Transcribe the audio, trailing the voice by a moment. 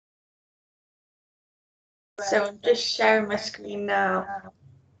So I'm just sharing my screen now.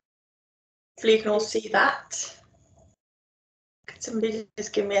 Hopefully you can all see that. Could somebody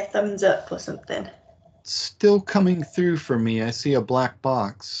just give me a thumbs up or something? It's still coming through for me. I see a black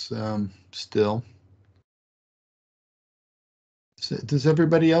box still. Does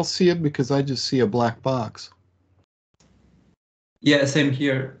everybody else see it? Because I just see a black box. Yeah, same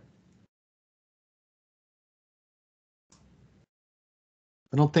here.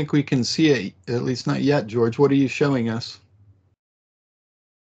 I don't think we can see it, at least not yet, George. What are you showing us?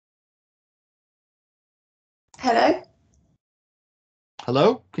 Hello?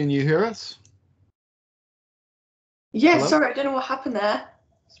 Hello? Can you hear us? Yeah, Hello? sorry, I don't know what happened there.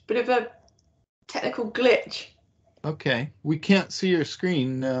 It's a bit of a technical glitch. Okay, we can't see your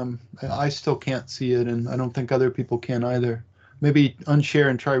screen. I still can't see it, and I don't think other people can either. Maybe unshare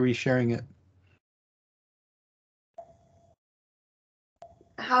and try resharing it.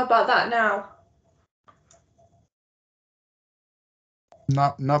 How about that now?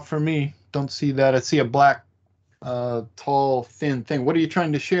 Not for me. Don't see that. I see a black, tall, thin thing. What are you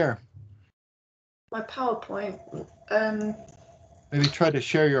trying to share? My PowerPoint. Maybe try to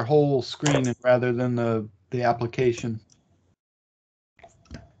share your whole screen rather than the application.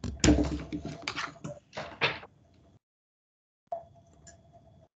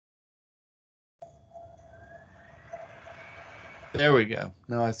 There we go.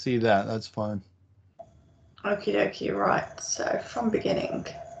 Now I see that. That's fine. Okie dokie, right. So from beginning.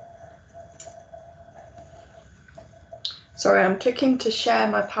 Sorry, I'm clicking to share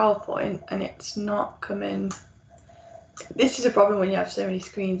my PowerPoint and it's not coming. This is a problem when you have so many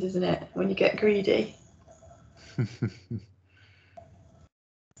screens, isn't it? When you get greedy.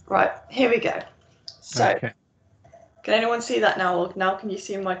 Right, here we go. So, okay. Can anyone see that now? Or now can you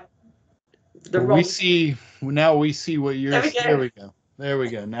see my Well, wrong? Now we see what you're. There we go. There we go. There we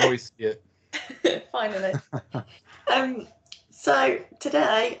go. Now we see it. Finally. So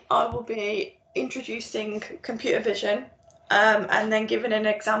today I will be introducing computer vision and then giving an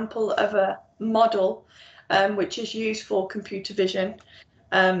example of a model which is used for computer vision.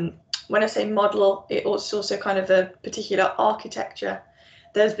 When I say model, it's also kind of a particular architecture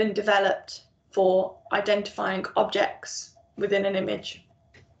that has been developed for identifying objects within an image.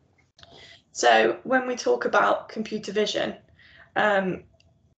 So when we talk about computer vision,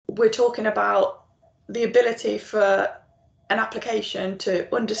 we're talking about the ability for an application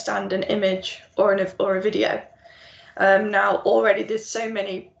to understand an image or a video. Now already there's so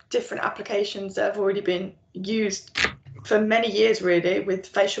many different applications that have already been used for many years really, with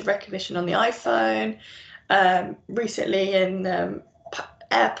facial recognition on the iPhone, recently in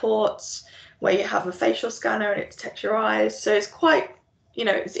airports where you have a facial scanner and it detects your eyes. So it's quite,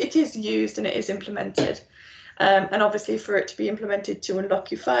 it is used and it is implemented. And obviously for it to be implemented to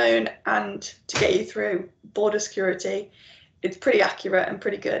unlock your phone and to get you through border security, it's pretty accurate and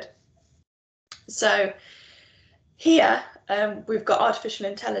pretty good. So here we've got artificial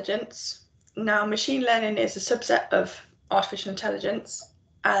intelligence. Now machine learning is a subset of artificial intelligence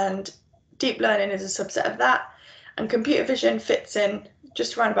and deep learning is a subset of that, and computer vision fits in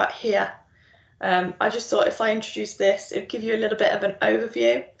just around about here. I just thought if I introduce this, it'd give you a little bit of an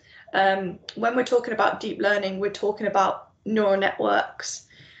overview. When we're talking about deep learning, we're talking about neural networks.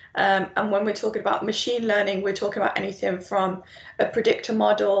 And when we're talking about machine learning, we're talking about anything from a predictor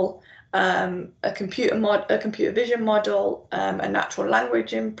model, a computer vision model, a natural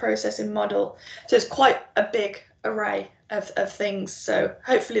language and processing model. So it's quite a big array of things. So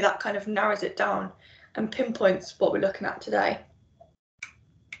hopefully that kind of narrows it down and pinpoints what we're looking at today.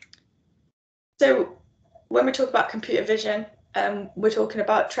 So when we talk about computer vision, we're talking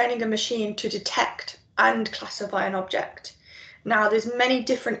about training a machine to detect and classify an object. Now, there's many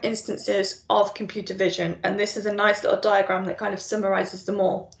different instances of computer vision, and this is a nice little diagram that kind of summarizes them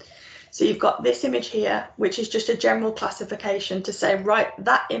all. So you've got this image here, which is just a general classification to say, right,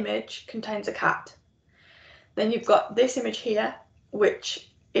 that image contains a cat. Then you've got this image here,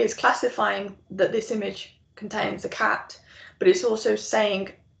 which is classifying that this image contains a cat, but it's also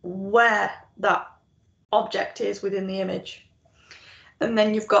saying where that object is within the image. And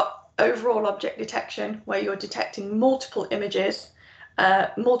then you've got overall object detection, where you're detecting multiple images,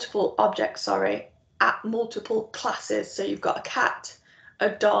 multiple objects, at multiple classes. So you've got a cat, a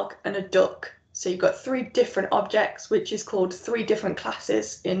dog, and a duck. So you've got 3 different objects, which is called 3 different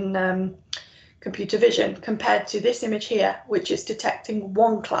classes in computer vision, compared to this image here, which is detecting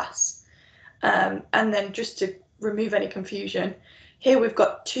 1 class. And then just to remove any confusion, here we've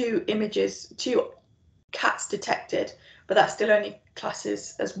got 2 images, 2 cats detected, but that still only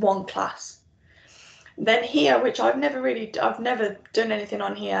classes as 1 class. Then here, which I've never done anything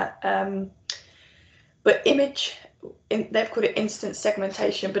on here, But image, they've called it instance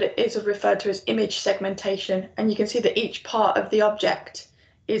segmentation, but it is referred to as image segmentation. And you can see that each part of the object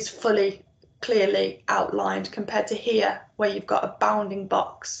is fully, clearly outlined compared to here, where you've got a bounding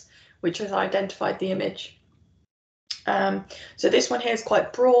box, which has identified the image. So this one here is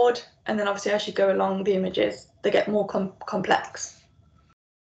quite broad, and then obviously as you go along the images, they get more complex.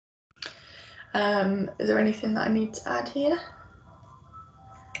 Is there anything that I need to add here?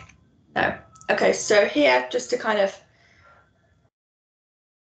 No. Okay, so here, just to kind of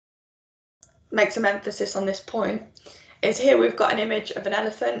make some emphasis on this point, is here we've got an image of an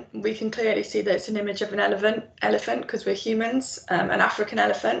elephant. We can clearly see that it's an image of an elephant because we're humans, an African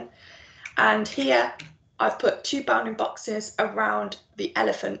elephant. And here I've put two bounding boxes around the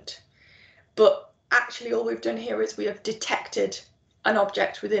elephant. But actually all we've done here is we have detected an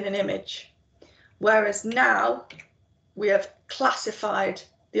object within an image. Whereas now we have classified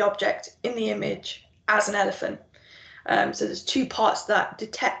the object in the image as an elephant. So there's two parts that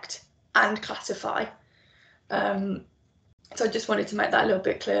detect and classify. So I just wanted to make that a little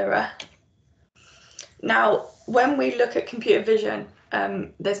bit clearer. Now, when we look at computer vision,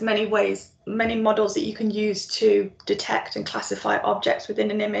 there's many ways, many models that you can use to detect and classify objects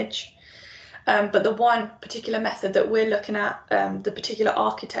within an image. But the one particular method that we're looking at, the particular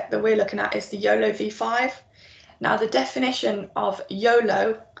architect that we're looking at, is the Yolov5. Now, the definition of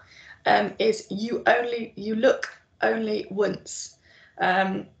YOLO is you look only once.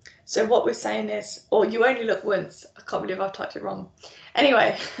 So what we're saying is, or you only look once. I can't believe I've typed it wrong.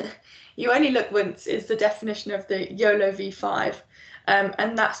 Anyway, you only look once is the definition of the Yolov5.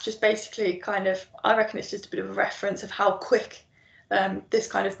 And that's just basically kind of, I reckon it's just a bit of a reference of how quick this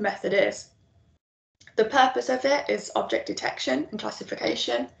kind of method is. The purpose of it is object detection and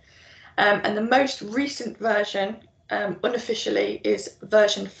classification. And the most recent version, unofficially, is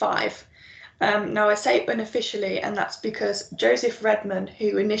version 5. Now I say unofficially, and that's because Joseph Redman,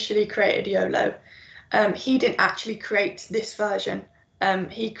 who initially created YOLO, he didn't actually create this version.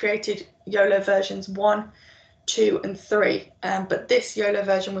 He created YOLO versions 1, 2, and 3. But this YOLO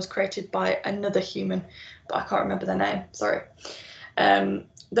version was created by another human, but I can't remember their name, sorry.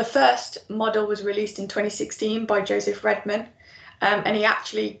 The first model was released in 2016 by Joseph Redman, and he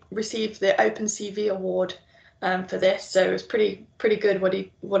actually received the OpenCV award for this, so it was pretty good what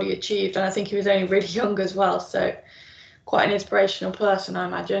he achieved, and I think he was only really young as well, so quite an inspirational person, I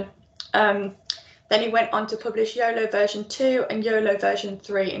imagine. Then he went on to publish YOLO version 2 and YOLO version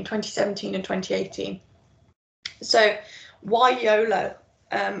 3 in 2017 and 2018. So why YOLO?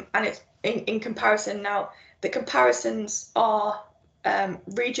 And it's in comparison now, the comparisons are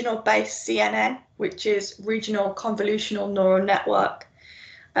regional-based CNN, which is regional convolutional neural network.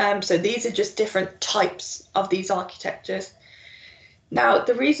 So these are just different types of these architectures. Now,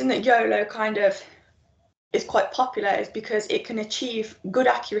 the reason that YOLO kind of is quite popular is because it can achieve good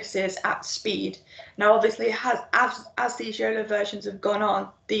accuracies at speed. Now, obviously, as these YOLO versions have gone on,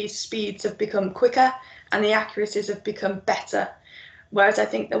 these speeds have become quicker and the accuracies have become better. Whereas I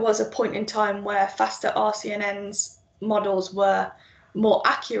think there was a point in time where faster RCNN's models were more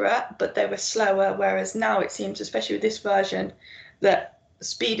accurate, but they were slower, whereas now it seems, especially with this version, that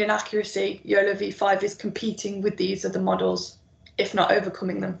speed and accuracy, Yolov5 is competing with these other models, if not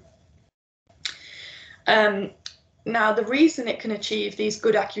overcoming them. Now, the reason it can achieve these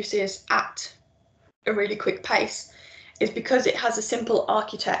good accuracies at a really quick pace is because it has a simple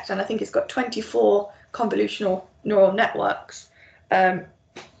architect, and I think it's got 24 convolutional neural networks. Now,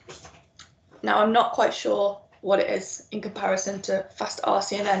 I'm not quite sure what it is in comparison to fast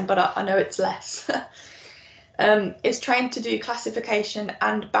RCNN, but I know it's less. It's trained to do classification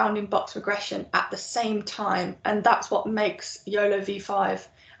and bounding box regression at the same time, and that's what makes Yolov5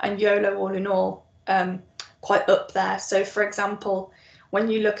 and YOLO all in all quite up there. So, for example, when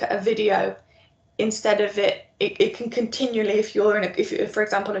you look at a video, instead of it can continually, if you're for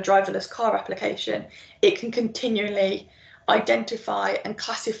example, a driverless car application, it can continually identify and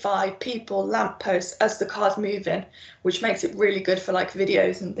classify people, lampposts as the car's moving, which makes it really good for like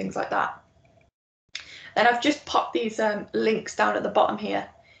videos and things like that. And I've just popped these links down at the bottom here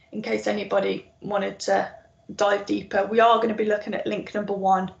in case anybody wanted to dive deeper. We are going to be looking at link number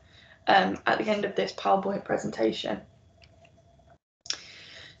 1 at the end of this PowerPoint presentation.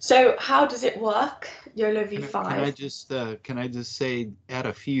 So how does it work, Yolov5? Can I just say, add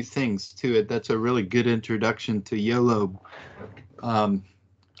a few things to it? That's a really good introduction to YOLO.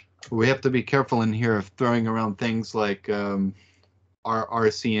 We have to be careful in here of throwing around things like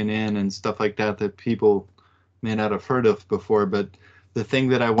RCNN and stuff like that that people may not have heard of before. But the thing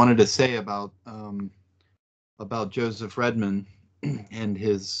that I wanted to say about Joseph Redman and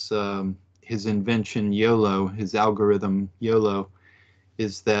his his invention YOLO, his algorithm YOLO,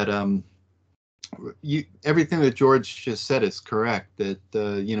 is that everything that George just said is correct. That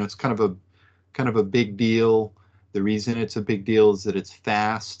it's kind of a big deal. The reason it's a big deal is that it's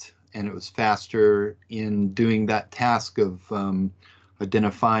fast, and it was faster in doing that task of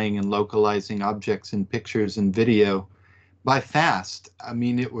identifying and localizing objects in pictures and video. By fast, I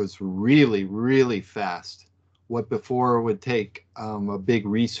mean it was really, really fast. What before would take a big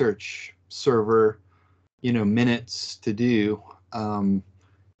research server, minutes to do,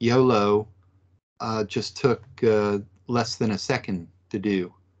 YOLO just took less than a second to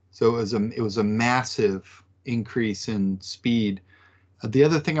do. So it was a massive increase in speed. The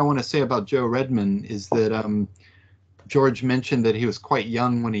other thing I want to say about Joe Redman is that George mentioned that he was quite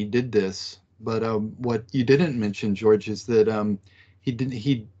young when he did this, but what you didn't mention, George, is that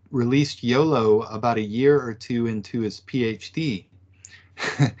he released YOLO about a year or two into his PhD.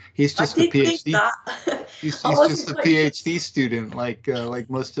 He's just a PhD. He's just a PhD student, like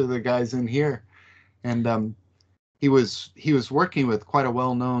most of the guys in here, and he was working with quite a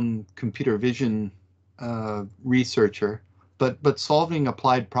well-known computer vision researcher, but solving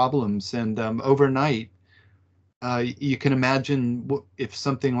applied problems. And overnight, you can imagine if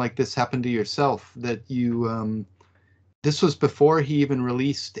something like this happened to yourself, that you this was before he even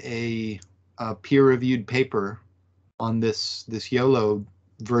released a peer-reviewed paper on this YOLO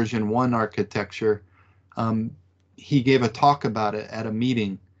version 1 architecture. He gave a talk about it at a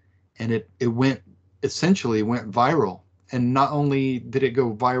meeting, and it essentially went viral. And not only did it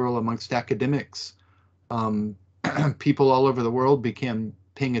go viral amongst academics, people all over the world began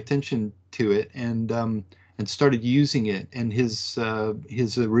paying attention to it and started using it. And his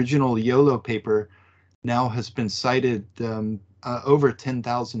original YOLO paper now has been cited over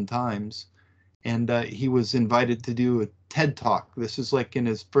 10,000 times. And he was invited to do a TED Talk. This is like in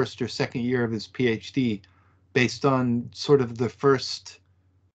his first or second year of his PhD, based on sort of the first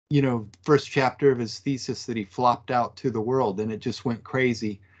chapter of his thesis that he flopped out to the world, and it just went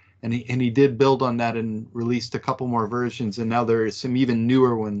crazy. And he did build on that and released a couple more versions, and now there are some even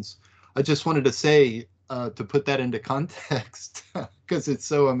newer ones. I just wanted to say, to put that into context, because it's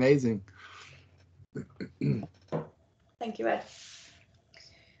so amazing. Thank you, Ed.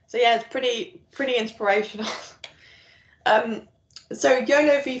 So yeah, it's pretty inspirational. So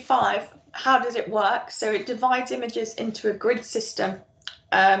Yolov5, how does it work? So it divides images into a grid system,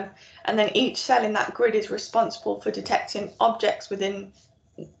 and then each cell in that grid is responsible for detecting objects within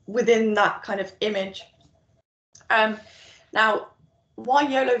that kind of image. Now, why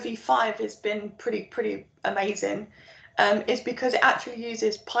Yolov5 has been pretty amazing is because it actually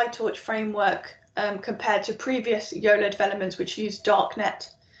uses PyTorch framework compared to previous YOLO developments which use darknet.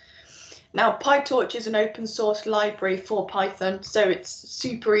 Now, PyTorch is an open source library for Python, so it's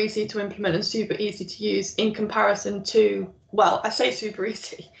super easy to implement and super easy to use in comparison to, well, I say super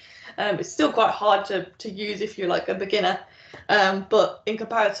easy. It's still quite hard to use if you're like a beginner, but in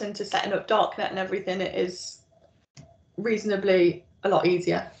comparison to setting up darknet and everything, it is reasonably a lot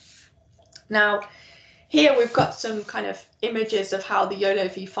easier. Now, here we've got some kind of images of how the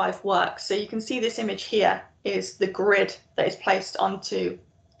Yolov5 works. So you can see this image here is the grid that is placed onto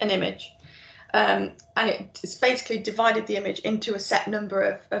an image. And it's basically divided the image into a set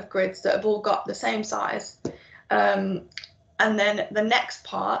number of grids that have all got the same size. And then the next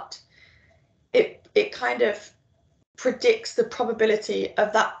part, it kind of predicts the probability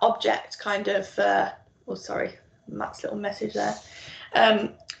of that object kind of, oh, sorry, Matt's little message there.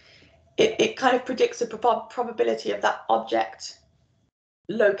 It kind of predicts the probability of that object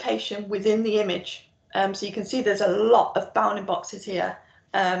location within the image. So you can see there's a lot of bounding boxes here.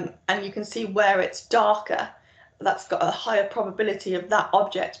 And you can see where it's darker, that's got a higher probability of that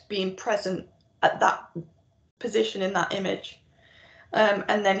object being present at that position in that image.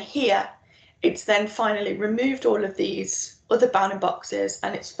 And then here, it's then finally removed all of these other bounding boxes,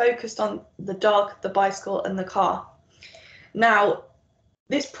 and it's focused on the dog, the bicycle, and the car. Now,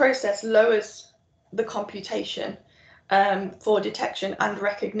 this process lowers the computation for detection and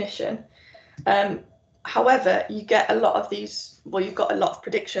recognition. However, you get a lot of these, well, you've got a lot of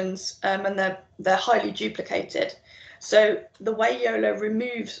predictions, and they're highly duplicated. So the way YOLO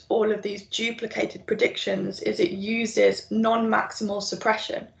removes all of these duplicated predictions is it uses non-maximal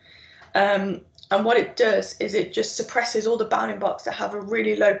suppression. And what it does is it just suppresses all the bounding boxes that have a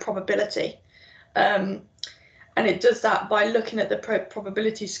really low probability. And it does that by looking at the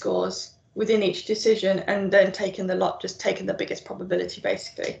probability scores within each decision and then taking the lot, just taking the biggest probability,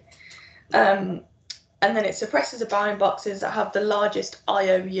 basically. And then it suppresses the bounding boxes that have the largest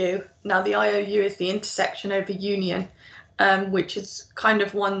IOU. Now, the IOU is the intersection over union. which is kind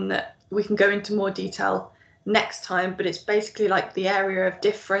of one that we can go into more detail next time, but it's basically like the area of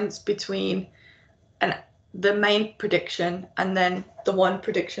difference between the main prediction and then the one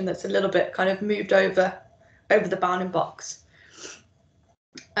prediction that's a little bit kind of moved over the bounding box.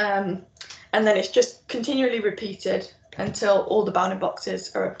 And then it's just continually repeated until all the bounding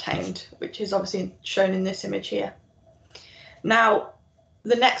boxes are obtained, which is obviously shown in this image here. Now,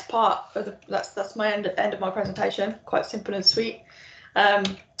 the next part of that's my end of my presentation, quite simple and sweet.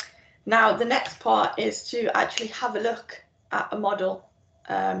 Now, the next part is to actually have a look at a model.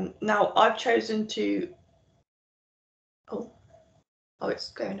 Now, I've chosen to, oh,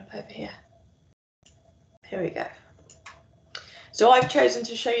 it's going up over here. Here we go. So I've chosen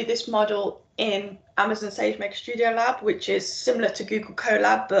to show you this model in Amazon SageMaker Studio Lab, which is similar to Google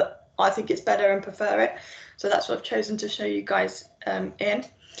Colab, but I think it's better and prefer it. So that's what I've chosen to show you guys in.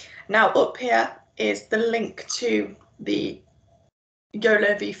 Now up here is the link to the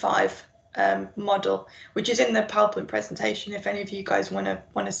Yolov5 model, which is in the PowerPoint presentation. If any of you guys want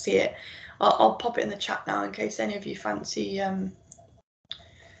to see it, I'll pop it in the chat now in case any of you fancy a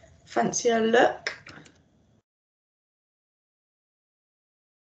look.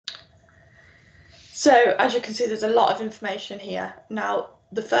 So as you can see, there's a lot of information here. Now,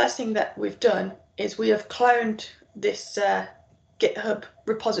 the first thing that we've done is we have cloned this GitHub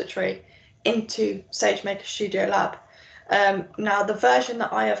repository into SageMaker Studio Lab. Now, the version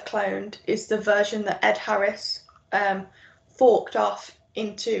that I have cloned is the version that Ed Harris forked off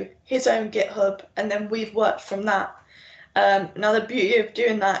into his own GitHub, and then we've worked from that. Now, the beauty of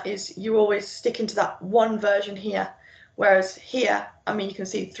doing that is you always stick into that one version here. Whereas here, I mean, you can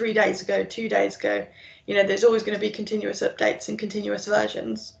see 3 days ago, 2 days ago, you know, there's always going to be continuous updates and continuous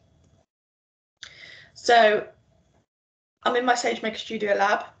versions. So I'm in my SageMaker Studio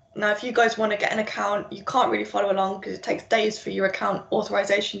Lab. Now, if you guys want to get an account, you can't really follow along because it takes days for your account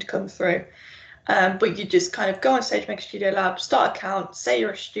authorization to come through. But you just kind of go on SageMaker Studio Lab, start account, say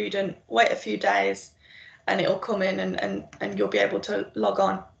you're a student, wait a few days, and it'll come in and you'll be able to log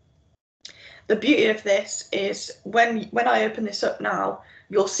on. The beauty of this is when I open this up now,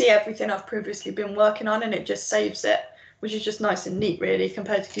 you'll see everything I've previously been working on, and it just saves it, which is just nice and neat, really,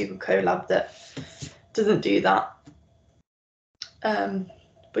 compared to Google Colab that doesn't do that.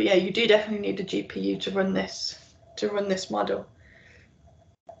 But yeah, you do definitely need a GPU to run this model.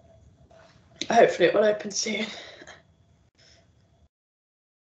 Hopefully, it will open soon.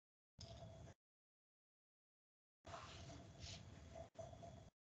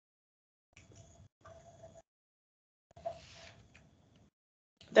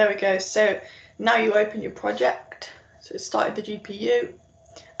 There we go. So now you open your project. So it started the GPU,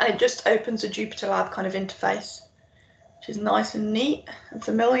 and it just opens a Jupyter Lab kind of interface, which is nice and neat and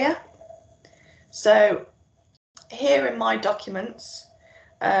familiar. So here in my documents,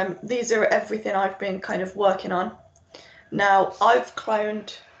 these are everything I've been kind of working on. Now I've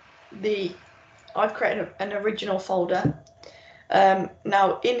created an original folder.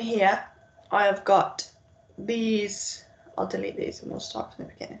 Now in here, I have got these. I'll delete these and we'll start from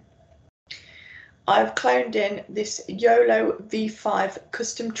the beginning. I've cloned in this Yolov5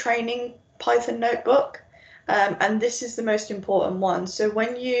 custom training Python notebook, and this is the most important one. So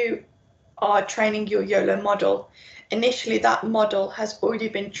when you are training your YOLO model, initially that model has already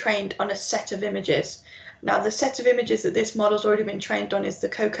been trained on a set of images. Now the set of images that this model's already been trained on is the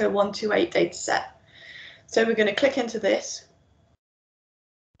Coco 128 dataset. So we're going to click into this.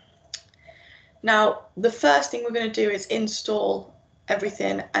 Now, the first thing we're going to do is install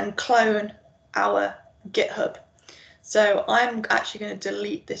everything and clone our GitHub. So I'm actually going to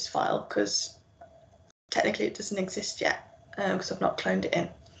delete this file because technically it doesn't exist yet because I've not cloned it in.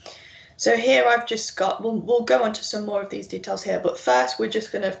 So here I've just got, we'll go on to some more of these details here, but first we're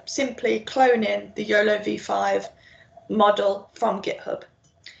just going to simply clone in the Yolov5 model from GitHub.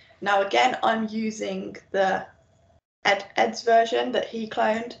 Now again, I'm using the Ed's version that he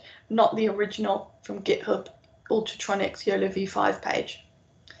cloned, not the original from GitHub Ultratronics Yolov5 page.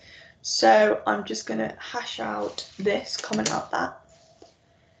 So I'm just going to hash out this, comment out that.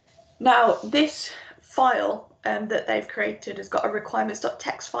 Now this file that they've created has got a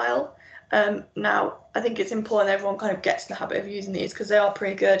requirements.txt file. Now I think it's important everyone kind of gets in the habit of using these because they are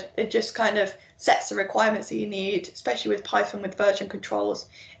pretty good. It just kind of sets the requirements that you need, especially with Python with version controls.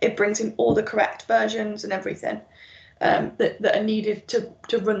 It brings in all the correct versions and everything that are needed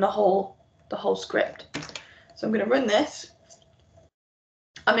to run the whole script. So I'm going to run this.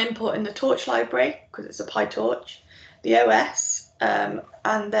 I'm importing the torch library because it's a PyTorch, the OS,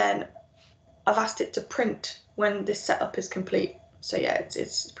 and then I've asked it to print when this setup is complete. So yeah,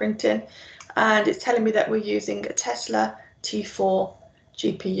 it's printing, and it's telling me that we're using a Tesla T4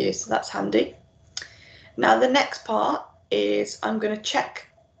 GPU, so that's handy. Now the next part is I'm going to check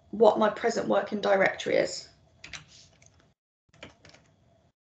what my present working directory is.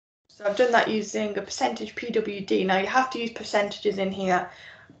 So I've done that using a percentage PWD. Now you have to use percentages in here.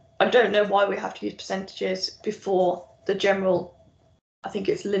 I don't know why we have to use percentages before the general, I think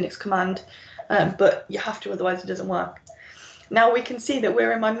it's Linux command, but you have to, otherwise it doesn't work. Now we can see that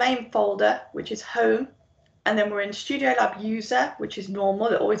we're in my main folder, which is home, and then we're in Studio Lab user, which is normal,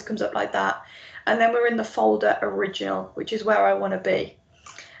 it always comes up like that. And then we're in the folder original, which is where I want to be.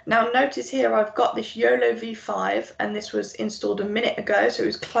 Now notice here I've got this Yolov5, and this was installed a minute ago, so it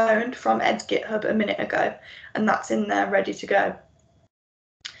was cloned from Ed's GitHub a minute ago, and that's in there ready to go.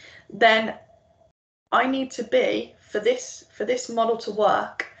 Then I need to be, for this model to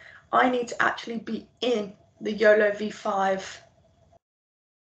work, I need to actually be in the Yolov5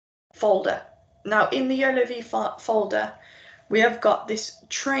 folder. Now in the Yolov5 folder, we have got this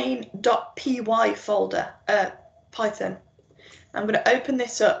train.py folder, Python. I'm going to open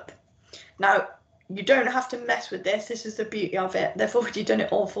this up. Now, you don't have to mess with this. This is the beauty of it. They've already done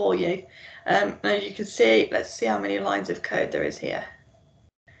it all for you. As you can see, let's see how many lines of code there is here.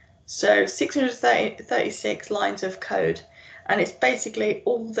 So 636 lines of code, and it's basically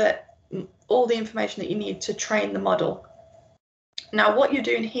all the information that you need to train the model. Now, what you're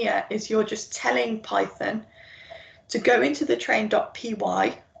doing here is you're just telling Python to go into the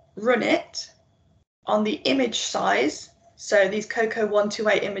train.py, run it on the image size. So these Cocoa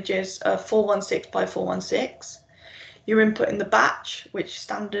 128 images are 416 by 416. You're inputting the batch, which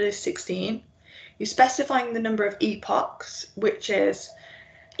standard is 16. You're specifying the number of epochs, which is,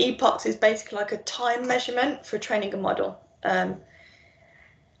 epochs is basically like a time measurement for training a model. And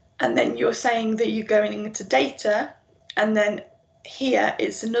then you're saying that you're going into data, and then here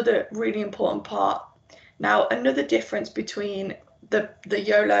is another really important part. Now, another difference between the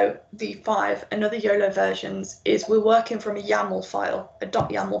Yolov5 and other YOLO versions is we're working from a YAML file, a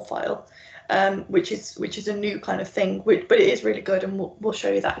 .yaml file, which is a new kind of thing, but it is really good, and we'll show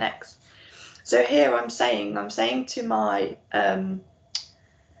you that next. So here I'm saying to my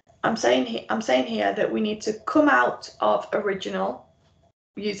I'm saying here that we need to come out of original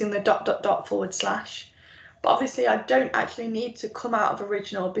using the ... But obviously I don't actually need to come out of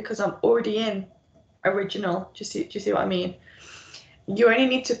original because I'm already in original. Do you see what I mean? You only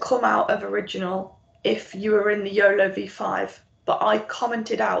need to come out of original if you are in the Yolov5, but I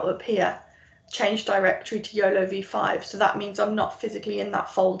commented out up here, change directory to Yolov5, so that means I'm not physically in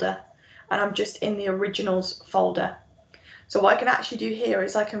that folder, and I'm just in the originals folder. So what I can actually do here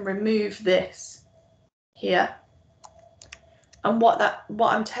is I can remove this here, and what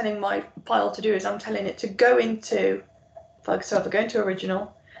I'm telling my file to do is I'm telling it to go into, if I go into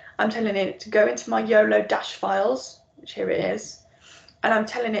original, I'm telling it to go into my YOLO-files, which here it is, and I'm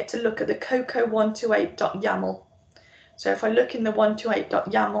telling it to look at the cocoa128.yaml. So if I look in the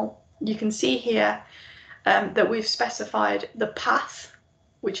 128.yaml, you can see here that we've specified the path,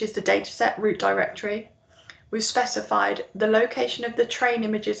 which is the dataset root directory. We've specified the location of the train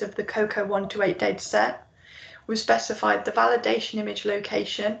images of the cocoa128 dataset. We've specified the validation image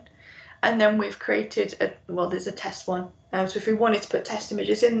location, and then we've created there's a test one. So if we wanted to put test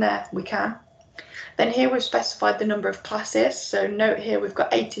images in there, we can. Then here we've specified the number of classes. So note here we've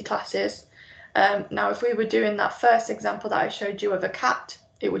got 80 classes. Now if we were doing that first example that I showed you of a cat,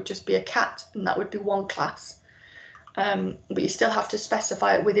 it would just be a cat, and that would be one class. But you still have to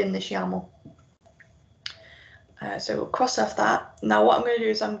specify it within this YAML. So we'll cross off that. Now what I'm going to do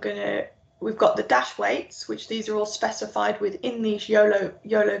is we've got the dash weights, which these are all specified within these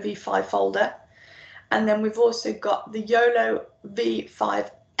Yolov5 folder. And then we've also got the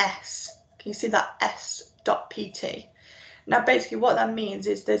Yolov5s. Can you see that s.pt? Now basically what that means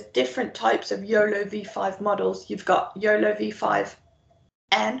is there's different types of Yolov5 models. You've got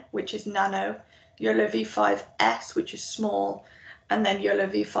Yolov5n, which is nano, Yolov5s, which is small, and then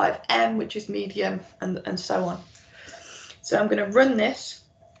Yolov5m, which is medium, and so on. So I'm going to run this.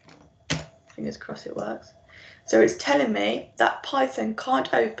 Fingers crossed it works. So it's telling me that Python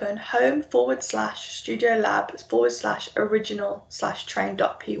can't open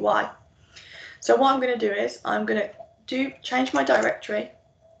home/studiolab/original/train.py. So what I'm going to do is I'm going to change my directory.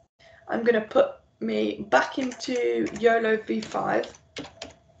 I'm going to put me back into Yolov5.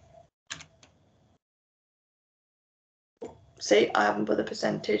 See, I haven't put the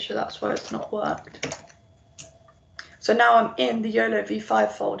percentage, so that's why it's not worked. So now I'm in the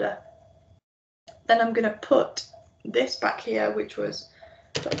Yolov5 folder. Then I'm going to put this back here, which was ...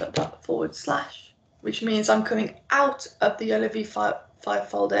 which means I'm coming out of the Yolov5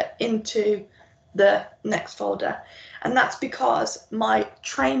 folder into the next folder. And that's because my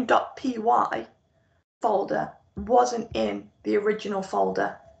train.py folder wasn't in the original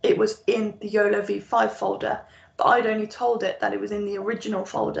folder. It was in the Yolov5 folder, but I'd only told it that it was in the original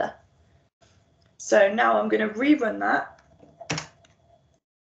folder. So now I'm going to rerun that.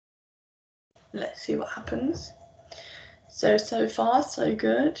 Let's see what happens. So far, so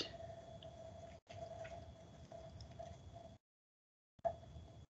good.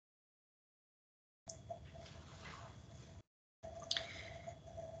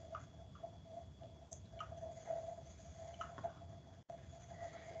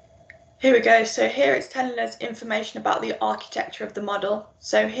 Here we go. So here it's telling us information about the architecture of the model.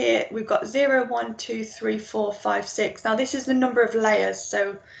 So here we've got 0, 1, 2, 3, 4, 5, 6. Now this is the number of layers.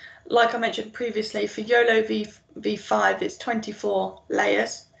 So like I mentioned previously, for Yolov5 it's 24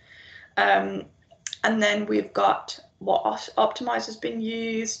 layers. And then we've got what optimizer's been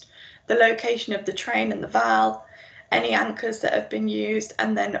used, the location of the train and the val, any anchors that have been used,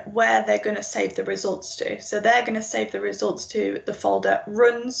 and then where they're going to save the results to. So they're going to save the results to the folder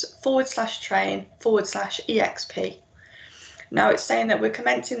runs/train/exp. Now it's saying that we're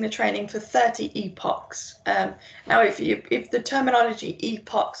commencing the training for 30 epochs. Now if the terminology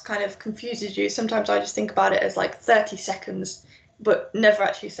epochs kind of confuses you, sometimes I just think about it as like 30 seconds, but never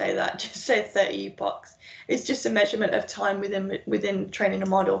actually say that, just say 30 epochs. It's just a measurement of time within training a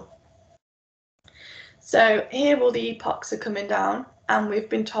model. So here all the epochs are coming down, and we've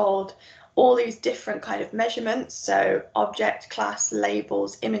been told all these different kind of measurements, so object, class,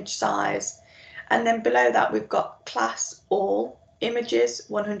 labels, image size, and then below that we've got class all, images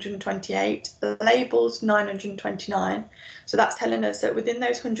 128, labels 929. So that's telling us that within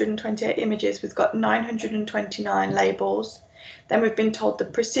those 128 images we've got 929 labels. Then we've been told the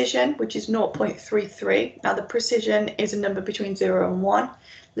precision, which is 0.33. Now the precision is a number between 0 and 1.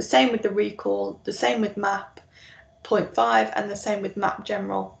 The same with the recall, the same with map 0.5, and the same with map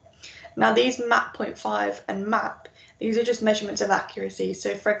general. Now these map 0.5 and map, these are just measurements of accuracy.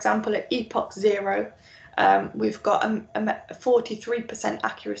 So for example, at epoch 0, we've got a 43%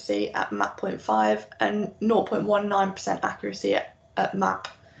 accuracy at map 0.5 and 0.19% accuracy at map.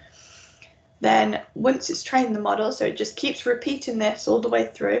 Then once it's trained the model, so it just keeps repeating this all the way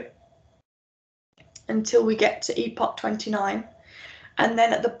through until we get to epoch 29. And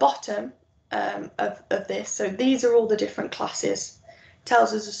then at the bottom of this, so these are all the different classes.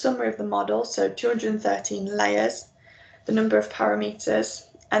 Tells us a summary of the model, so 213 layers, the number of parameters,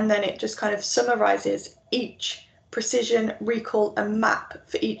 and then it just kind of summarizes each precision, recall, and map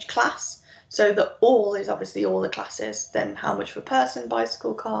for each class. So the all is obviously all the classes, then how much for person,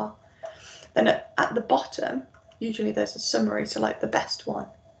 bicycle, car. Then at the bottom, usually there's a summary, so like the best one.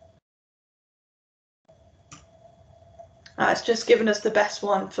 It's just given us the best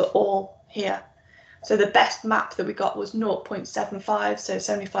one for all here. So the best map that we got was 0.75, so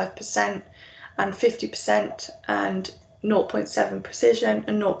 75%, and 50%, and 0.7 precision,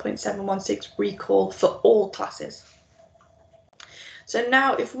 and 0.716 recall for all classes. So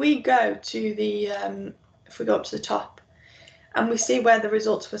now if we go to the, if we go up to the top, and we see where the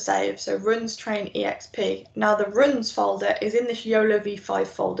results were saved, so runs train exp. Now the runs folder is in this Yolov5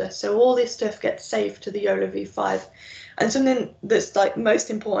 folder, so all this stuff gets saved to the Yolov5. And something that's like most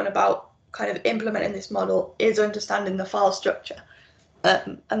important about kind of implementing this model is understanding the file structure.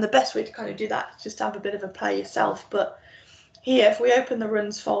 And the best way to kind of do that is just to have a bit of a play yourself. But here, if we open the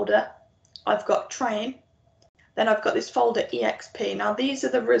runs folder, I've got train, then I've got this folder exp. Now these are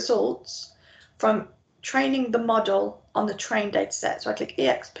the results from training the model on the train dataset. So I click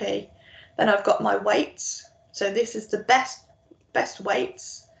exp, then I've got my weights. So this is the best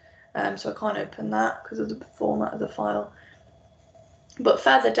weights. So I can't open that because of the format of the file. But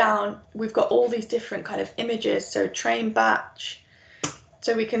further down, we've got all these different kind of images. So train batch.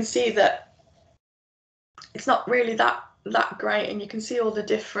 So we can see that it's not really that great, and you can see all the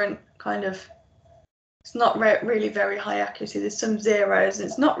different kind of, it's not really very high accuracy. There's some zeros, and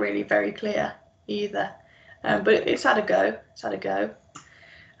it's not really very clear either. But it's had a go. It's had a go.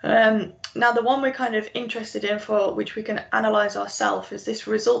 Now the one we're kind of interested in, for which we can analyze ourselves, is this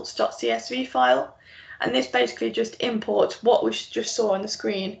results.csv file, and this basically just imports what we just saw on the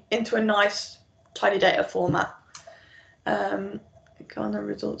screen into a nice tidy data format. Go on the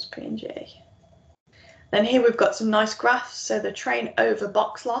results png. Then here we've got some nice graphs. So the train over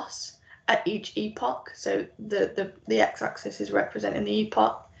box loss at each epoch. So the x-axis is representing the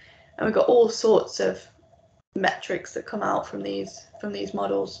epoch, and we've got all sorts of metrics that come out from these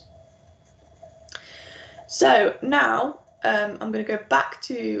models. So now I'm going to go back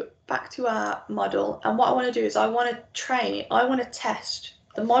to our model, and what I want to do is I want to test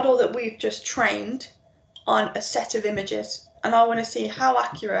the model that we've just trained on a set of images, and I want to see how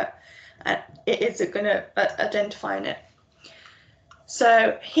accurate it is going to identifying it.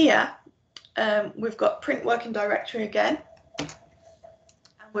 So here we've got print working directory again, and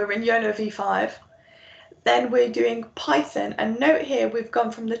we're in Yolov5. Then we're doing Python, and note here we've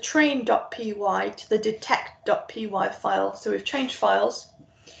gone from the train.py to the detect.py file, so we've changed files.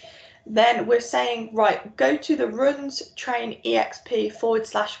 Then we're saying, right, go to the runs train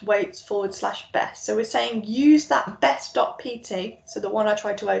exp/weights/best. So we're saying use that best.pt, so the one I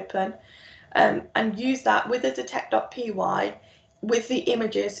tried to open, and use that with the detect.py with the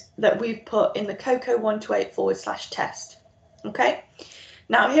images that we've put in the coco128/test. Okay.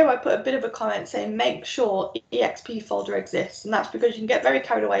 Now here I put a bit of a comment saying make sure exp folder exists, and that's because you can get very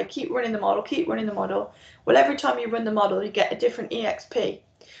carried away, keep running the model, keep running the model. Well, every time you run the model, you get a different exp.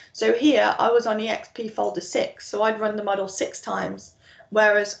 So here I was on exp folder 6, so I'd run the model 6 times,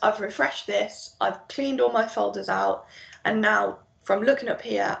 whereas I've refreshed this, I've cleaned all my folders out, and now from looking up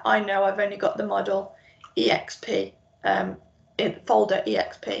here, I know I've only got the model exp in folder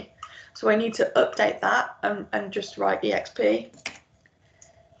exp. So I need to update that and just write exp.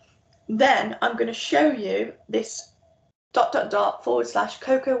 Then I'm going to show you this ...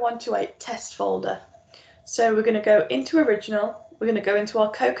 /coco128 test folder. So we're going to go into original, we're going to go into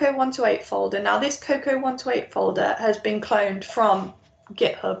our coco128 folder. Now this coco128 folder has been cloned from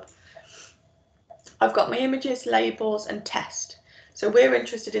GitHub. I've got my images, labels, and test. So we're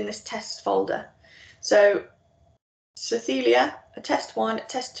interested in this test folder. So Cecilia, a test 1, a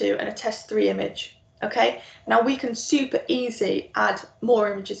test 2, and a test 3 image. Okay, now we can super easy add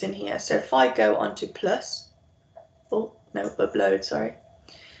more images in here. So if I go onto upload, sorry,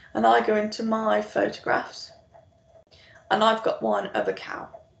 and I go into my photographs, and I've got one of a cow,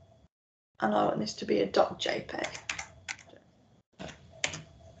 and I want this to be a .jpeg. It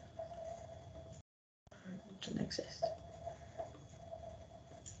doesn't exist.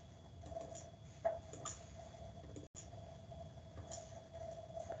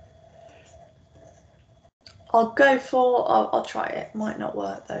 I'll try it. Might not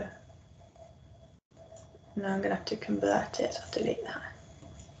work though. No, I'm gonna have to convert it. I'll delete that.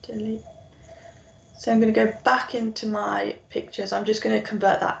 Delete. So I'm going to go back into my pictures. I'm just going to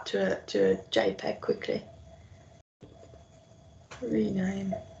convert that to a JPEG quickly.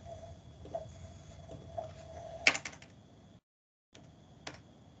 Rename.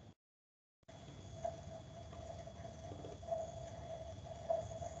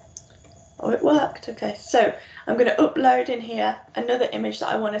 Oh, it worked. Okay, so I'm going to upload in here another image that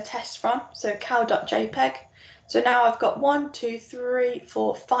I want to test from. So cow.jpg. So now I've got 1, 2, 3,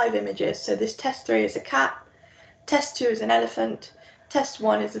 4, 5 images. So this test 3 is a cat, test 2 is an elephant, test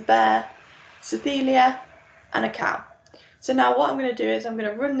 1 is a bear, Cecilia, and a cow. So now what I'm going to do is I'm going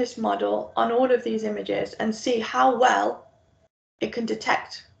to run this model on all of these images and see how well it can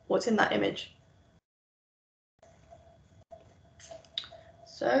detect what's in that image.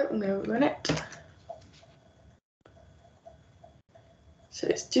 So I'm going to run it. So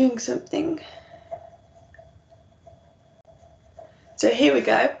it's doing something. So here we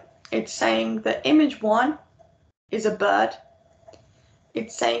go. It's saying that image 1 is a bird.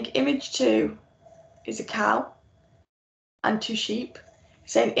 It's saying image 2 is a cow and 2 sheep.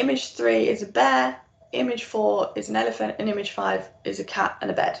 It's saying image 3 is a bear, image 4 is an elephant, and image 5 is a cat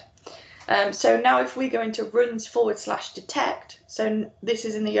and a bed. So now if we go into runs/detect, so this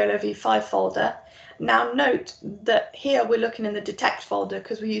is in the Yolov5 folder. Now note that here we're looking in the detect folder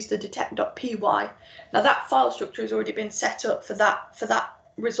because we use the detect.py. Now that file structure has already been set up for that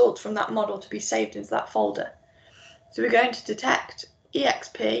result from that model to be saved into that folder. So we're going to detect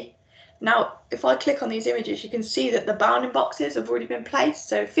exp. Now if I click on these images, you can see that the bounding boxes have already been placed.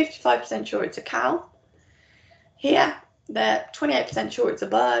 So 55% sure it's a cow. Here they're 28% sure it's a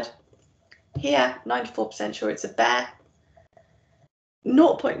bird. Here 94% sure it's a bear.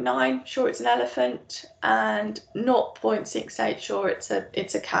 0.9 sure it's an elephant, and 0.68 sure it's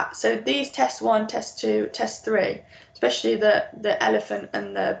a cat. So these test 1, test 2, test 3, especially the elephant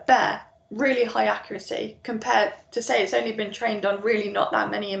and the bear, really high accuracy compared to say it's only been trained on really not that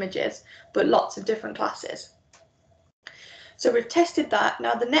many images, but lots of different classes. So we've tested that.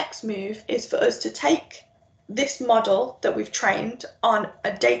 Now the next move is for us to take this model that we've trained on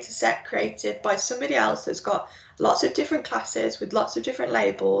a data set created by somebody else that's got lots of different classes with lots of different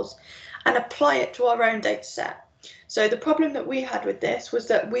labels and apply it to our own data set. So the problem that we had with this was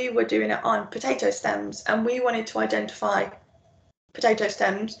that we were doing it on potato stems, and we wanted to identify potato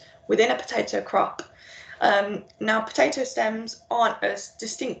stems within a potato crop. Now potato stems aren't as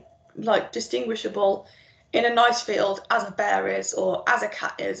distinguishable in a nice field as a bear is, or as a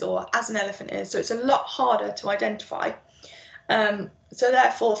cat is, or as an elephant is. So it's a lot harder to identify. So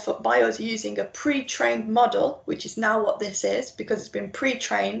therefore, by us using a pre-trained model, which is now what this is, because it's been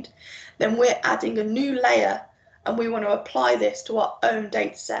pre-trained, then we're adding a new layer and we want to apply this to our own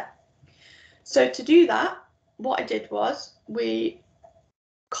data set. So to do that, what I did was we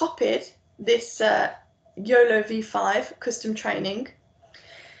copied this Yolov5 custom training.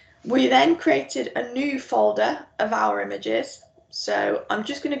 We then created a new folder of our images. So I'm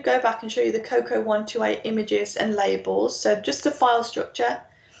just going to go back and show you the Coco128 images and labels. So just the file structure.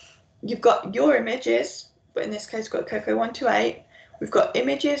 You've got your images, but in this case, we've got Coco128. We've got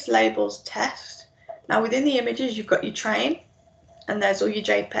images, labels, test. Now within the images, you've got your train, and there's all your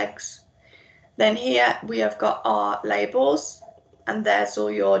JPEGs. Then here we have got our labels, and there's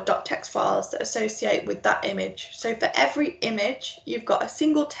all your .text files that associate with that image. So for every image, you've got a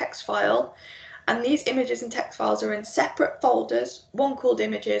single text file, and these images and text files are in separate folders, one called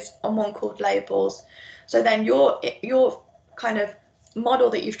images and one called labels. So then your kind of model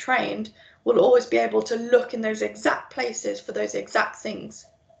that you've trained will always be able to look in those exact places for those exact things.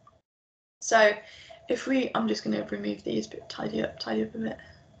 So if I'm just going to remove these, but tidy up a bit.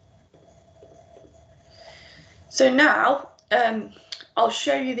 So now I'll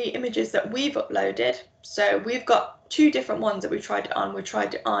show you the images that we've uploaded. So we've got two different ones that we tried it on. We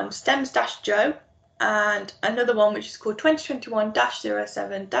tried it on stems-joe and another one which is called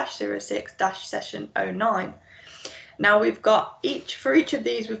 2021-07-06-session09. Now we've got for each of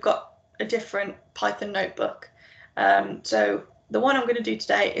these, we've got a different Python notebook. So the one I'm going to do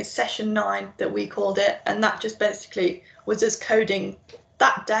today is session 9 that we called it, and that just basically was us coding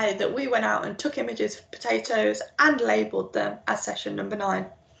that day that we went out and took images of potatoes and labelled them as session number 9.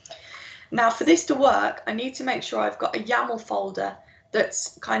 Now for this to work, I need to make sure I've got a YAML folder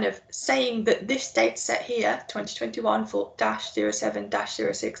that's kind of saying that this data set here,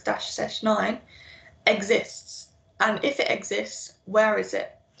 2021-07-06-session9, exists. And if it exists, where is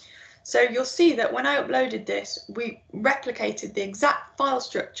it? So you'll see that when I uploaded this, we replicated the exact file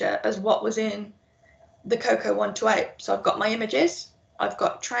structure as what was in the Coco128. So I've got my images, I've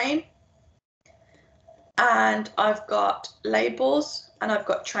got train, and I've got labels, and I've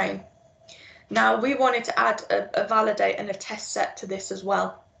got train. Now we wanted to add a validate and a test set to this as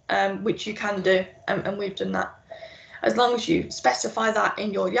well, which you can do, and we've done that. As long as you specify that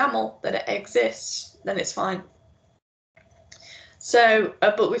in your YAML that it exists, then it's fine. So,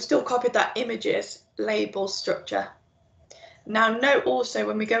 but we've still copied that images label structure. Now note also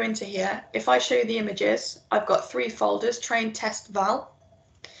when we go into here, if I show you the images, I've got 3 folders, train, test, val.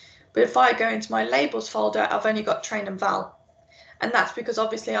 But if I go into my labels folder, I've only got train and val. And that's because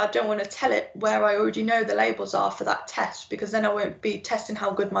obviously I don't want to tell it where I already know the labels are for that test, because then I won't be testing how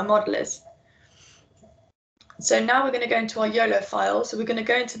good my model is. So now we're going to go into our YOLO file. So we're going to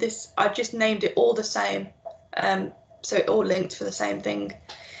go into this, I've just named it all the same. So it all linked for the same thing.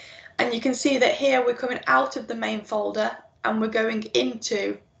 And you can see that here we're coming out of the main folder and we're going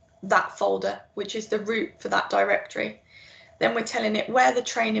into that folder, which is the root for that directory. Then we're telling it where the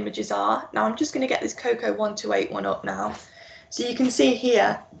train images are. Now I'm just going to get this Coco128 one up now. So you can see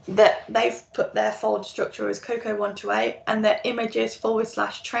here that they've put their folder structure as Coco128 and their images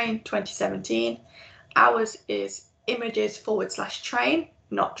 /train 2017. Ours is images/train,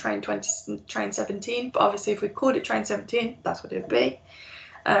 not train 17, but obviously if we called it train 17, that's what it would be.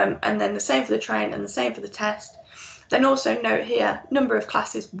 And then the same for the train and the same for the test. Then also note here, number of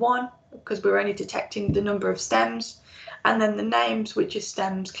classes 1, because we're only detecting the number of stems, and then the names, which is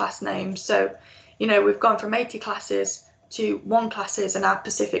stems class names. So, you know, we've gone from 80 classes to 1 classes and our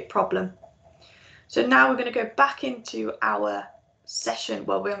specific problem. So now we're going to go back into our session.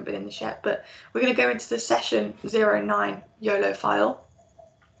 Well, we haven't been in this yet, but we're going to go into the session 09 YOLO file.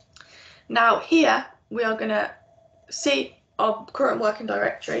 Now here we are going to see our current working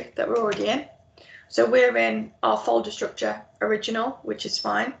directory that we're already in. So we're in our folder structure original, which is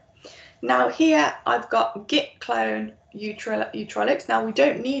fine. Now here I've got git clone utrolix. Now we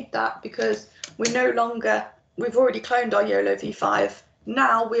don't need that because we've already cloned our Yolov5.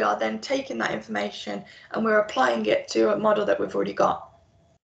 Now we are then taking that information and we're applying it to a model that we've already got.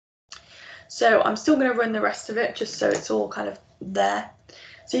 So I'm still going to run the rest of it just so it's all kind of there.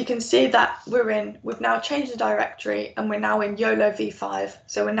 So you can see that we've now changed the directory and we're now in Yolov5.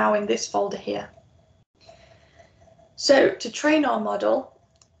 So we're now in this folder here. So to train our model,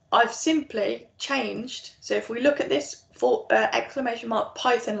 I've simply changed. So if we look at this for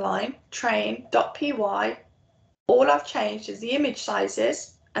 !Python line train.py, all I've changed is the image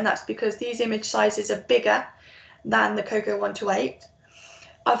sizes, and that's because these image sizes are bigger than the Coco128.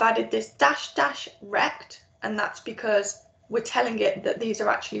 I've added this dash dash rect, and that's because we're telling it that these are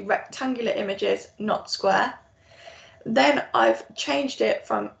actually rectangular images, not square. Then I've changed it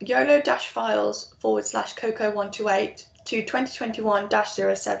from YOLO-files / Coco128 to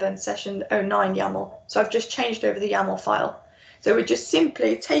 2021-07 session 09 YAML. So I've just changed over the YAML file. So we're just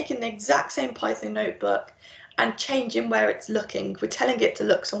simply taking the exact same Python notebook and changing where it's looking. We're telling it to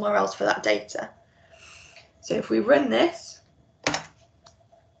look somewhere else for that data. So if we run this,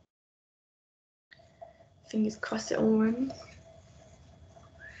 fingers crossed it all runs.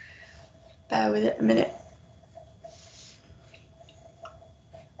 Bear with it a minute.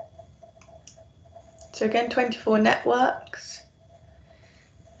 So again, 24 networks.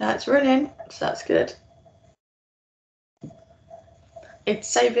 That's running, so that's good. It's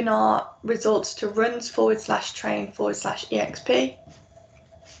saving our results to runs / train / exp.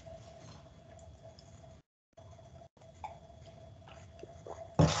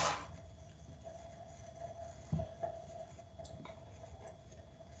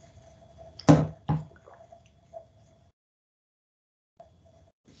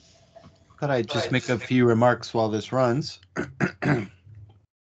 Could I just make a few remarks while this runs?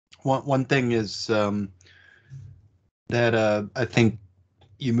 One thing is that I think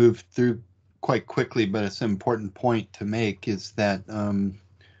you moved through quite quickly, but it's an important point to make, is that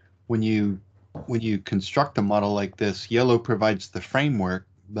when you construct a model like this, Yellow provides the framework,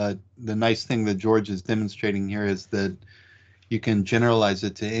 but the nice thing that George is demonstrating here is that you can generalize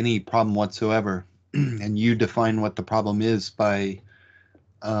it to any problem whatsoever, and you define what the problem is by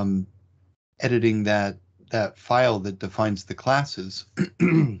editing that file that defines the classes.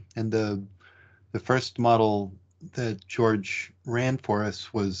 And the first model that George ran for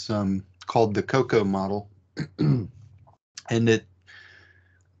us was called the Coco model. And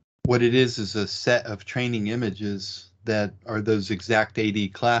what it is a set of training images that are those exact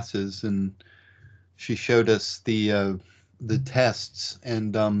AD classes. And she showed us the tests,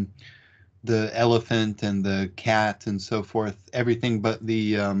 and the elephant and the cat and so forth, everything but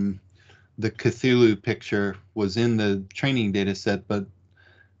the Cthulhu picture was in the training data set, but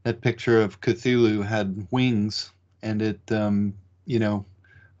that picture of Cthulhu had wings, and it,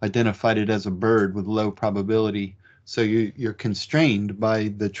 identified it as a bird with low probability. So you're constrained by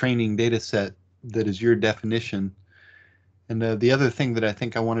the training data set that is your definition. And the other thing that I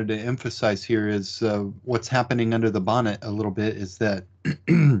think I wanted to emphasize here is what's happening under the bonnet a little bit is that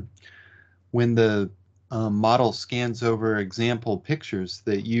when the model scans over example pictures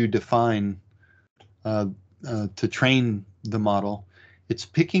that you define to train the model, it's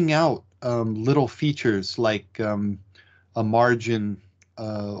picking out little features like a margin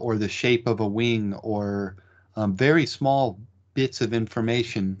or the shape of a wing, or very small bits of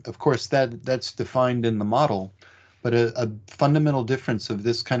information. Of course, that's defined in the model, but a fundamental difference of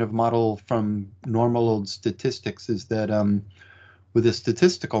this kind of model from normal old statistics is that with a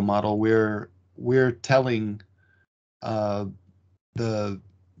statistical model, we're telling the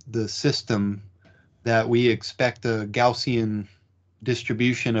system that we expect a Gaussian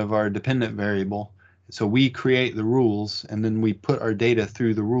distribution of our dependent variable. So we create the rules, and then we put our data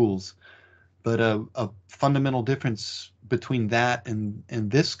through the rules. But a fundamental difference between that and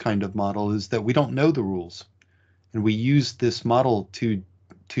this kind of model is that we don't know the rules, and we use this model to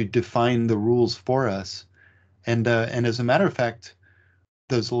define the rules for us. And as a matter of fact,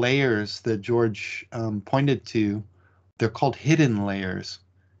 those layers that George pointed to, they're called hidden layers.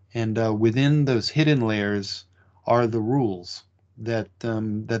 And within those hidden layers are the rules that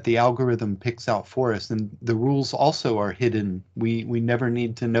the algorithm picks out for us. And the rules also are hidden. We never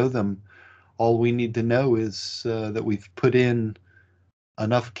need to know them. All we need to know is that we've put in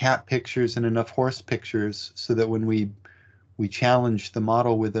enough cat pictures and enough horse pictures so that when we challenge the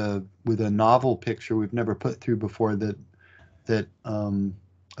model with a novel picture we've never put through before, that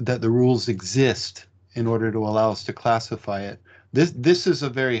the rules exist in order to allow us to classify it. This is a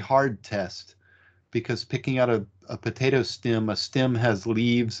very hard test, because picking out a potato stem, a stem has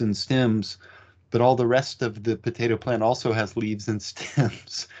leaves and stems, but all the rest of the potato plant also has leaves and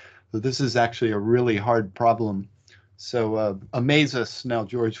stems. So this is actually a really hard problem. So amaze us now,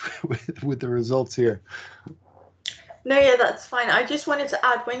 George, with the results here. No, yeah, that's fine. I just wanted to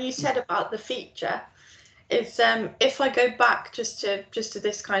add, when you said about the feature, it's if I go back just to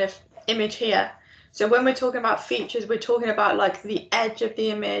this kind of image here. So when we're talking about features, we're talking about like the edge of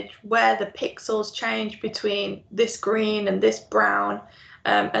the image, where the pixels change between this green and this brown,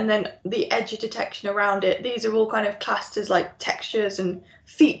 and then the edge detection around it. These are all kind of classed as like textures and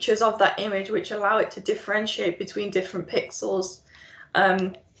features of that image, which allow it to differentiate between different pixels.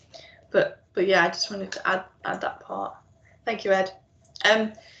 But yeah, I just wanted to add that part. Thank you, Ed.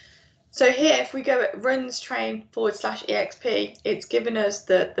 So here, if we go at runs train /exp, it's given us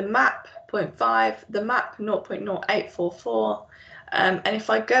the map 0.5, the map 0.0844. And if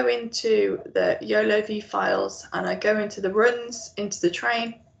I go into the Yolov5 files and I go into the runs, into the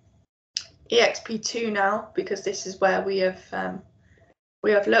train, exp2 now, because this is where we have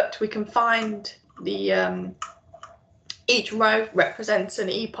looked, we can find the each row represents an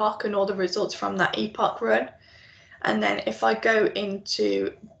epoch and all the results from that epoch run. And then if I go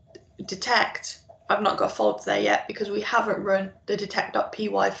into detect, I've not got a folder there yet because we haven't run the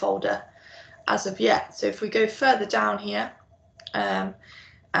detect.py folder as of yet. So if we go further down here, and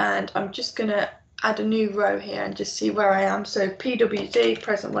I'm just going to add a new row here and just see where I am. So pwd,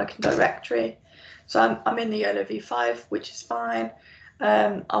 present working directory. So I'm in the Yolov5, which is fine.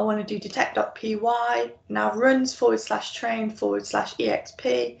 I want to do detect.py. Now runs /train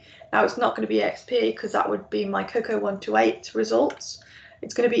 /exp. Now it's not going to be exp because that would be my Cocoa 128 results.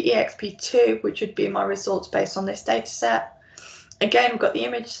 It's going to be exp2, which would be my results based on this data set. Again, we've got the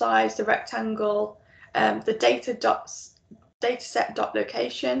image size, the rectangle, the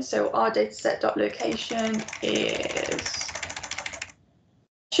dataset.location. So our dataset.location is,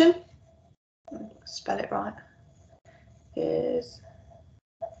 spell it right, is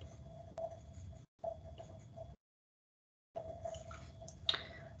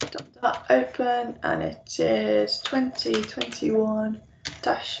open, and it is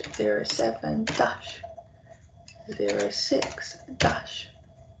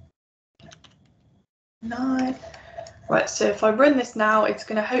 2021-07-06-9. Right, so if I run this now, it's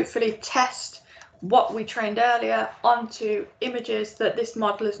going to hopefully test what we trained earlier onto images that this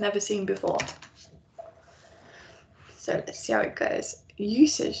model has never seen before. So let's see how it goes.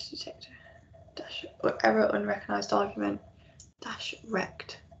 Usage detector dash or error unrecognized argument dash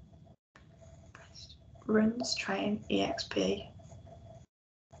rect runs train exp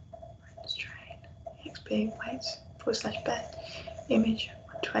waits /best image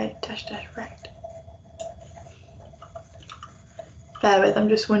 128 dash rect. Bear with, I'm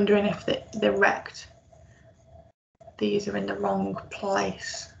just wondering if the rect, these are in the wrong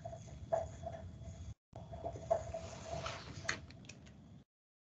place.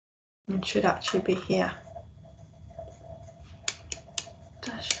 It should actually be here.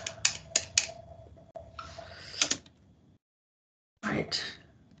 Dash. Right.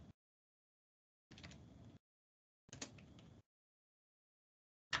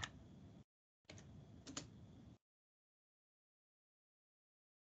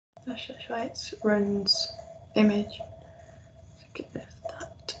 Dash right, runs image. Get this,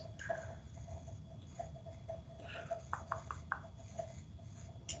 that.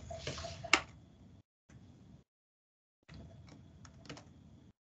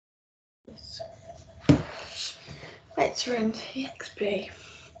 This. Let's run exp.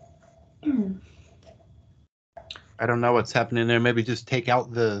 I don't know what's happening there. Maybe just take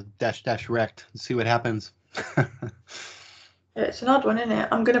out the -- rect and see what happens. It's an odd one, isn't it?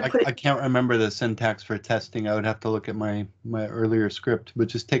 I'm going to put it. I can't remember the syntax for testing. I would have to look at my earlier script, but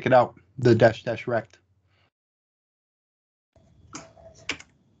just take it out, the -- rect.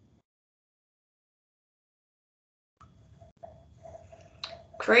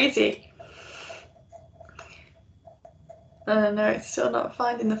 Crazy. No, it's still not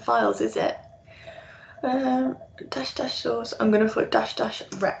finding the files, is it? -- source. I'm going to put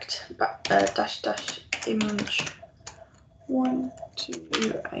 -- rect -- image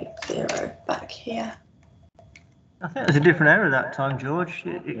 1280 back here. I think there's a different error that time, George.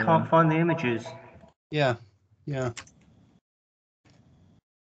 It can't find the images. Yeah.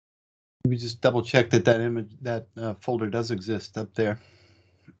 We just double check that folder does exist up there.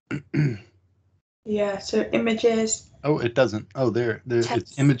 Yeah, so images. Oh, it doesn't. Oh, there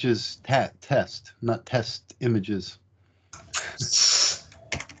it's images test, not test images.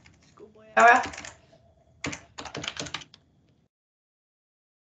 Schoolboy error.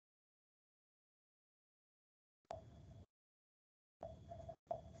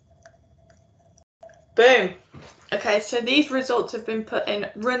 Boom. Okay, so these results have been put in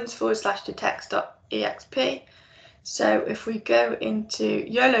runs /detect.exp. So if we go into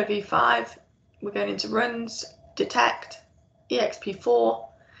Yolov5, we're going into runs, detect, exp4,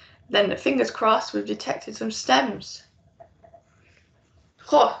 then fingers crossed we've detected some stems.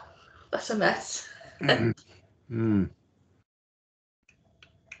 Oh, that's a mess. So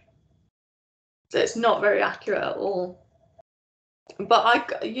it's not very accurate at all.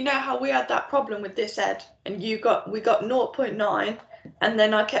 But you know how we had that problem with this, Ed, and we got 0.9, and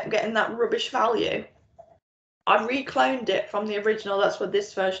then I kept getting that rubbish value. I recloned it from the original. That's what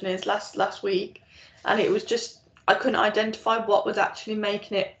this version is last week, and it was just I couldn't identify what was actually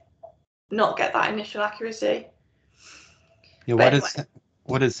making it not get that initial accuracy. Yeah,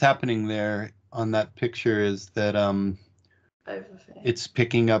 what is happening there on that picture is that it's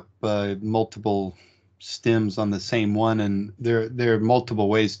picking up multiple stems on the same one, and there are multiple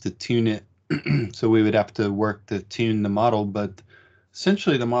ways to tune it. So we would have to work to tune the model, but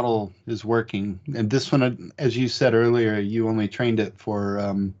essentially the model is working. And this one, as you said earlier, you only trained it for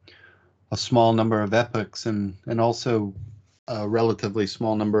a small number of epochs and also a relatively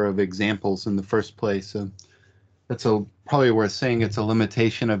small number of examples in the first place. So that's probably worth saying. It's a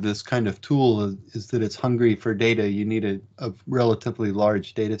limitation of this kind of tool is that it's hungry for data. You need a relatively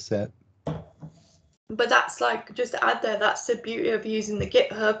large data set. But that's like, just to add there, that's the beauty of using the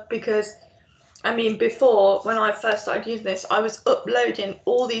GitHub, because I mean, before, when I first started using this, I was uploading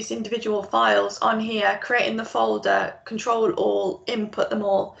all these individual files on here, creating the folder, control all, input them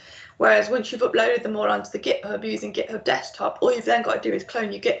all. Whereas once you've uploaded them all onto the GitHub using GitHub Desktop, all you've then got to do is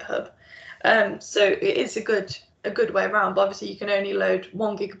clone your GitHub. So it is a good way around. But obviously, you can only load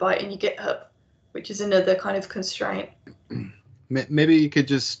 1 GB in your GitHub, which is another kind of constraint. Maybe you could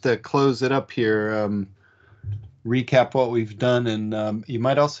just close it up here, recap what we've done, and you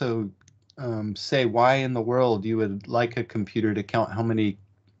might also say why in the world you would like a computer to count how many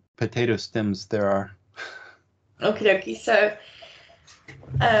potato stems there are. Okie dokie. So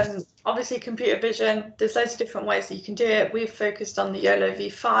obviously computer vision, there's loads of different ways that you can do it. We've focused on the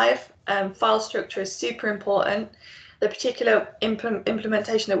Yolov5. File structure is super important. The particular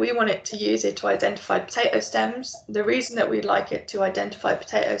implementation that we want it to use is to identify potato stems. The reason that we'd like it to identify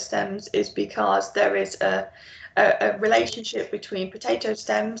potato stems is because there is a relationship between potato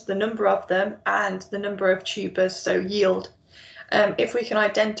stems, the number of them, and the number of tubers, so yield. If we can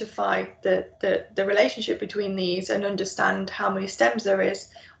identify the relationship between these and understand how many stems there is,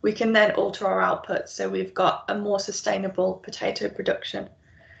 we can then alter our output, so we've got a more sustainable potato production,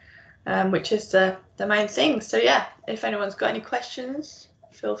 which is the main thing. So yeah, if anyone's got any questions,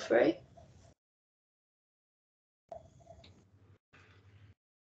 feel free.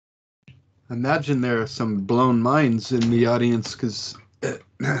 Imagine there are some blown minds in the audience, because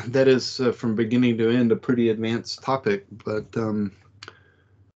that is from beginning to end a pretty advanced topic, but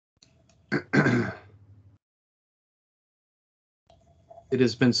it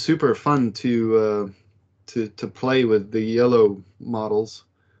has been super fun to play with the yellow models.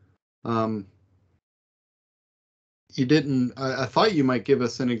 You didn't. I thought you might give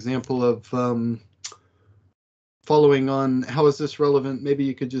us an example of following on. How is this relevant? Maybe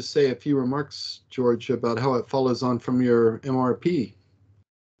you could just say a few remarks, George, about how it follows on from your MRP.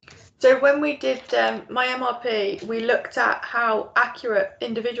 So when we did my MRP, we looked at how accurate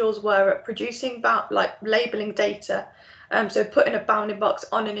individuals were at producing labeling data. So putting a bounding box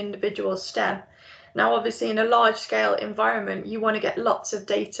on an individual stem. Now, obviously, in a large scale environment, you want to get lots of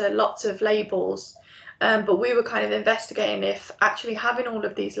data, lots of labels. But we were kind of investigating if actually having all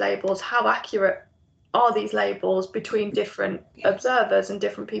of these labels, how accurate are these labels between different observers and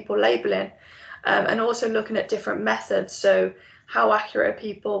different people labeling, and also looking at different methods. So how accurate are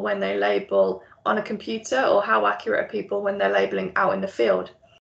people when they label on a computer, or how accurate are people when they're labeling out in the field?